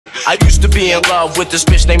I used to be in love with this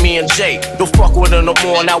bitch named me and Jay. Don't fuck with her no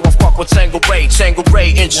more, now I fuck with Tango Ray. Tango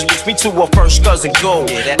Ray introduced me to her first cousin Gold.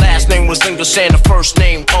 Last name was English and the first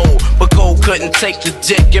name old. But Gold couldn't take the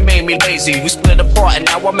dick, it made me lazy. We split apart and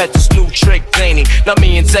now I met this new trick, Zany. Now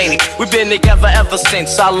me and Zany, we've been together ever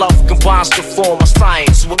since. Our love combines to form a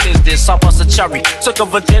science. What is this? I bust a cherry, took her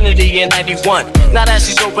virginity in 91. Now that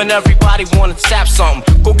she's open, everybody wanna tap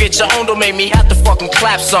something. Go get your own, don't make me have to fucking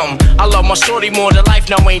clap something. I love my shorty more than life,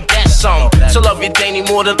 now ain't that something? To love you, Danny,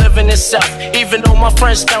 more than living itself. Even though my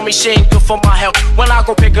friends tell me she ain't good for my health. When I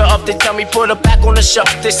go pick her up, they tell me put her back on the shelf.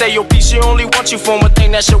 They say, yo, B, she only wants you for one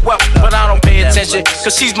thing, that's your wealth. But I don't pay attention,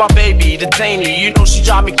 cause she's my baby, the Danny. You know she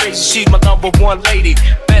drive me crazy, she's my #1 lady.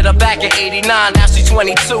 Met her back in 89, now she's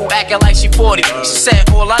 22, acting like she 40. She said,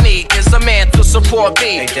 all I need is a man to support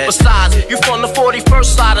me. Besides, you from the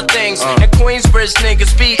 41st side of things. And Queensbridge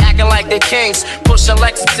niggas be acting like they kings. Pushing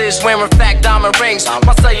Lexuses, wearing fat diamond rings.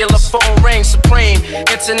 My cellular phone rings supreme.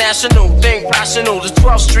 International, think rational. The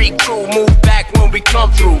 12th Street crew move back when we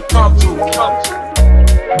come through.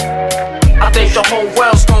 I think the whole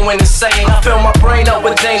world's going insane. I fill my brain up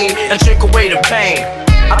with Danny and drink away the pain.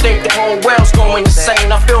 I think the whole world's going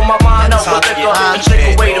insane. I fill my mind up with liquor and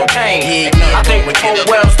drink away the pain. I think the whole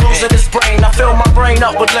world's losing its brain. I fill my brain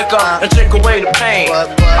up with liquor and drink away the pain.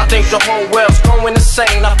 I think the whole world's going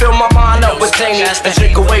insane. I fill my mind up with Danny and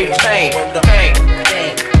drink away the pain.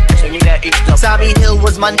 Tommy Hill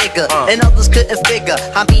was my nigga, and others couldn't figure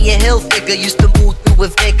how me and Hill figure used to move through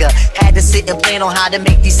with vigor. Had to sit and plan on how to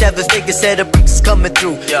make these 7 figures. Said the bricks is coming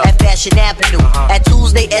through at Fashion Avenue. At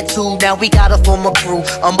Tuesday at 2, now we got a former crew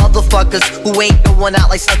of motherfuckers who ain't going out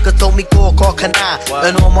like sucker. Told me call Kanai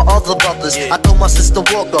and all my other brothers. I told my sister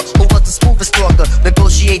Walker, who was the smoothest talker,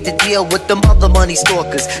 negotiate the deal with them other money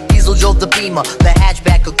stalkers. Diesel drove the Beamer, the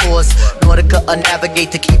hatchback of course. Nautica a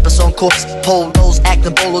navigate to keep us on course. Polos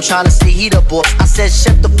acting bolo, trying to see he the boss. I said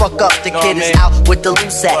shut the fuck up, the kid is out with the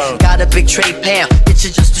loose at. Got a big tray Pam, it's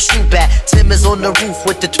just to shoot at. Tim is on the roof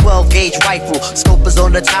with the 12 gauge rifle. Scope is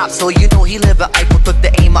on the top, so you know he live at Eiffel. Took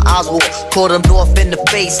the aim of Oswald, caught him north in the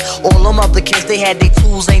face. All them other kids, they had their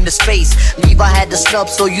tools aimed to space. Levi had the snub,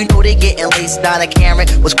 so you know they getting laced. Donna Karen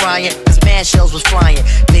was crying, cause man shells was flying.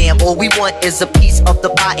 Damn, all we want is a piece of the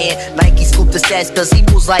pie. And Nike scooped the stats, cause he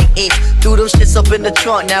moves like it. Threw them shits up in the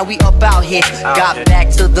trunk, now we up out here. Got back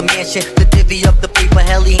to the mansion, the divvy up the paper.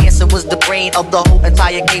 Helly Hansen was the brain of the whole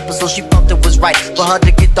entire caper, so she pumped it was right for her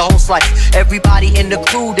to get the whole slice. Everybody in the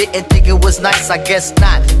crew didn't think it was nice, I guess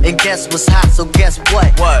not. And guess was hot, so guess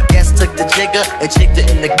what? Guess took the jigger and chicked it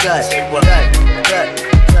in the gut.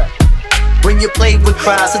 When you play with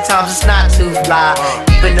crowds, sometimes it's not too fly.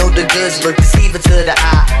 Even though the goods look deceiving to the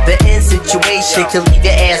eye, the end situation can leave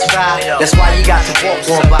your ass dry. That's why you got to walk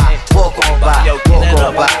on by, walk on by, walk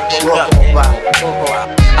on by, walk on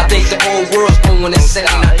by. I think the whole world's going insane.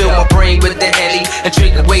 I fill my brain with the Henny and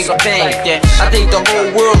drink away the pain. I think the whole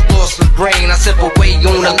world's lost the brain. I sip away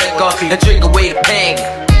on the liquor and drink away the pain.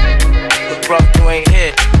 The rough, you ain't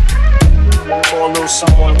hit. Pour a little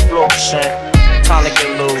something on the floor, son. Time to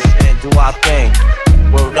get loose and do our thing.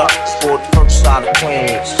 Word up for the first side of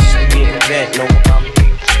Queens. We in the event, know what I mean?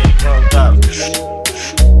 Turned up.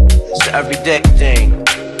 It's the everyday thing.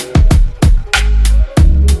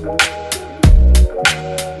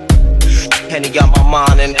 Henny got my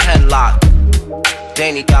mind in the headlock.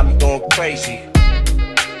 Danny got me going crazy.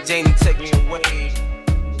 Danny take me away.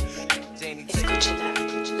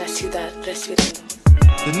 Escúchala, la ciudad respirando.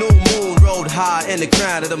 The new moon rode high in the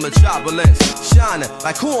crown of the metropolis, shining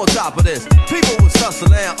like who on top of this? People was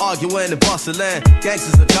hustling, arguing and bustling.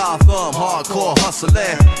 Gangsters of Gotham, hardcore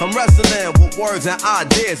hustling. I'm wrestling with words and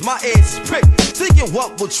ideas. My ears is pricked, seeking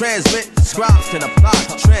what will transmit. Scribes can apply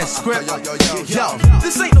transcript. Yo,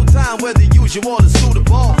 this ain't no time where the usual is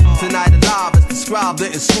suitable. Tonight alive is described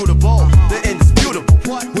the inscrutable, the indisputable.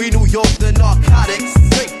 We New York, the narcotics,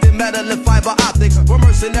 fake the metal and fiber optics. We're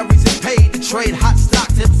mercenaries and paid to trade hot stock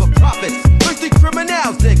tips for profits. Thirsty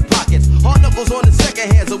criminals dig pockets. Hard knuckles on the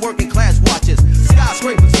second hands of working class watches.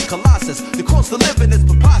 Skyscrapers and colossus. The cost of living is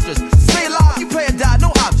preposterous. Stay alive, you pay or die,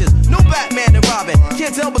 no options. No Batman and Robin.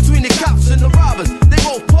 Can't tell between the cops and the robbers. They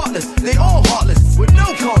both partners, they all heartless with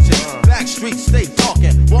no conscience. Back streets stay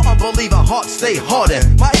darkened, while unbelieving hearts stay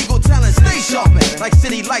hardened. My ego talent stay sharpened, like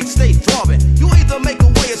city lights stay throbbing. You either make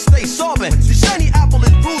a way or stay sobbing. The shiny apple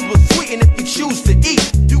is bruised but sweetened if you choose to eat.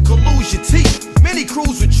 You can lose your teeth. Many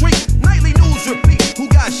crews retreat, nightly news repeat. Who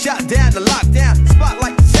got shot down to lockdown?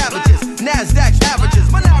 Spotlight the savages, NASDAQ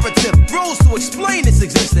averages. My narrative grows to explain its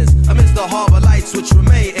existence amidst the harbor lights which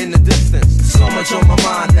remain in the distance. So much on my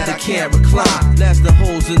mind that I can't recline. Blast the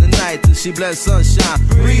holes in the night till she bless sunshine.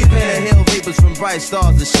 Breathe in, inhale vapors from bright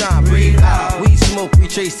stars to shine. Breathe out, we smoke, we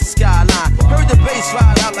chase the skyline. Heard the bass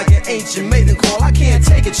ride out like an ancient maiden call. I can't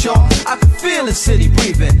take it, y'all. I can feel the city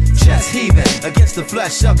breathing, chest heaving against the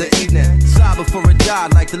flesh of the evening. Sigh before it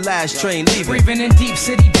died like the last train leaving. Breathing in deep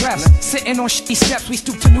city breaths, sitting on shitty steps, we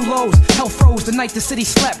stoop to new lows. Hell froze the night the city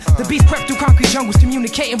slept. The beast crept through concrete jungles,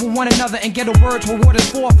 communicating with one another and ghetto words where waters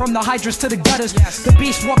fall from the hydrants to the gutters. The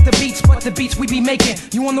beast walk the beats, but the beats we be making.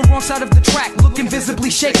 You on the wrong side of the track, looking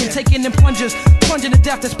visibly shaken, taking in plungers, plunging to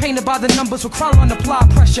death that's painted by the numbers. We'll crawl on apply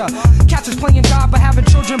pressure. Cats is playing God, but having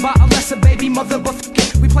children by a lesser baby mother. But f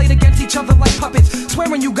it, we played against each other like puppets,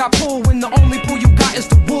 swearing you got pulled when the only pull you got is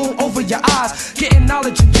the wool over your eyes. Getting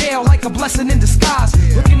knowledge in jail like a blessing in disguise.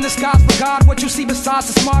 Look in the skies for God, what you see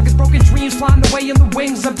besides the smog is broken dreams flying away in the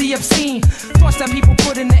wings of the obscene. Thoughts that people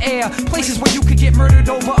put in the air, places where you could get murdered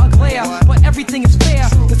over a glare. But everything is fair,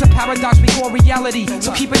 there's a paradox before reality.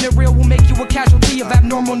 So keeping it real will make you a casualty of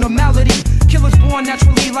abnormal normality. Killers born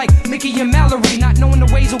naturally like Mickey and Mallory. Not knowing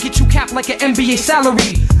the ways will get you capped like an NBA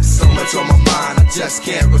salary. So much on my mind, I just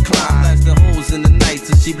can't recline. Blast the holes in the night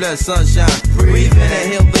till she bless sunshine. Breathe in,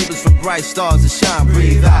 inhale vapors from bright stars to shine.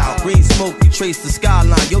 Breathe out, green smoke, we trace the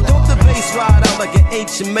skyline. Yo, don't the bass ride out like an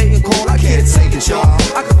ancient maiden call. I can't take it, y'all.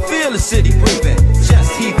 I can feel the city breathing,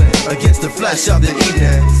 chest heaving against the flesh of the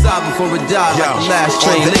evening. Sigh before it died like the last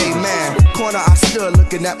train leaving. Corner I stood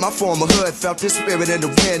looking at my former hood. Felt this spirit in the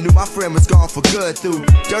wind, knew my friend was gone for good. Through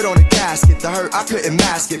dirt on the casket, the hurt I couldn't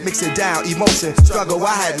mask it. Mix it down, emotion, struggle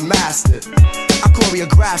I hadn't mastered. I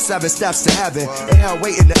choreographed 7 steps to heaven. Inhale,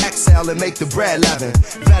 waiting to exhale and make the bread leaven.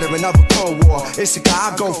 Veteran of a cold war, it's a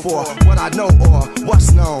guy I go for what I know or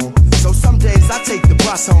what's known. So some days I take the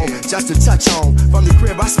bus home just to touch home. From the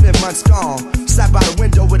crib I spend months gone. Sat by the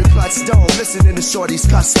window with a clutch stone, listening to shorties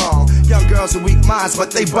cuss song. Young girls with weak minds, but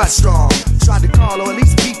they butt strong. Tried to call or at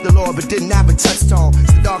least beat the Lord, but didn't have a touch tone.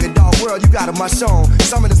 It's the dog and dog world, you gotta must own.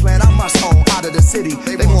 Some of this land I must own. Out of the city,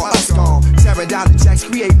 they want us gone. Tearing down the jacks,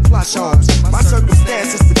 creating plush homes. My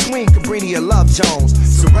circumstance is between Cabrini and Love Jones.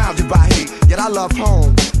 Surrounded by hate, yet I love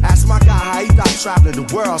home. Asked my guy how he thought traveling the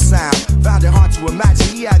world sound. Found it hard to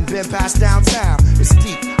imagine he hadn't been past downtown. It's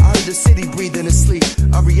deep, I heard the city breathing in sleep.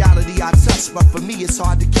 A reality I touch, but for me it's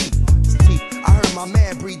hard to keep. It's deep, I heard my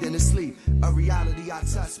man breathing in sleep. A reality I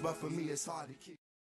touch, but for me it's hard to keep.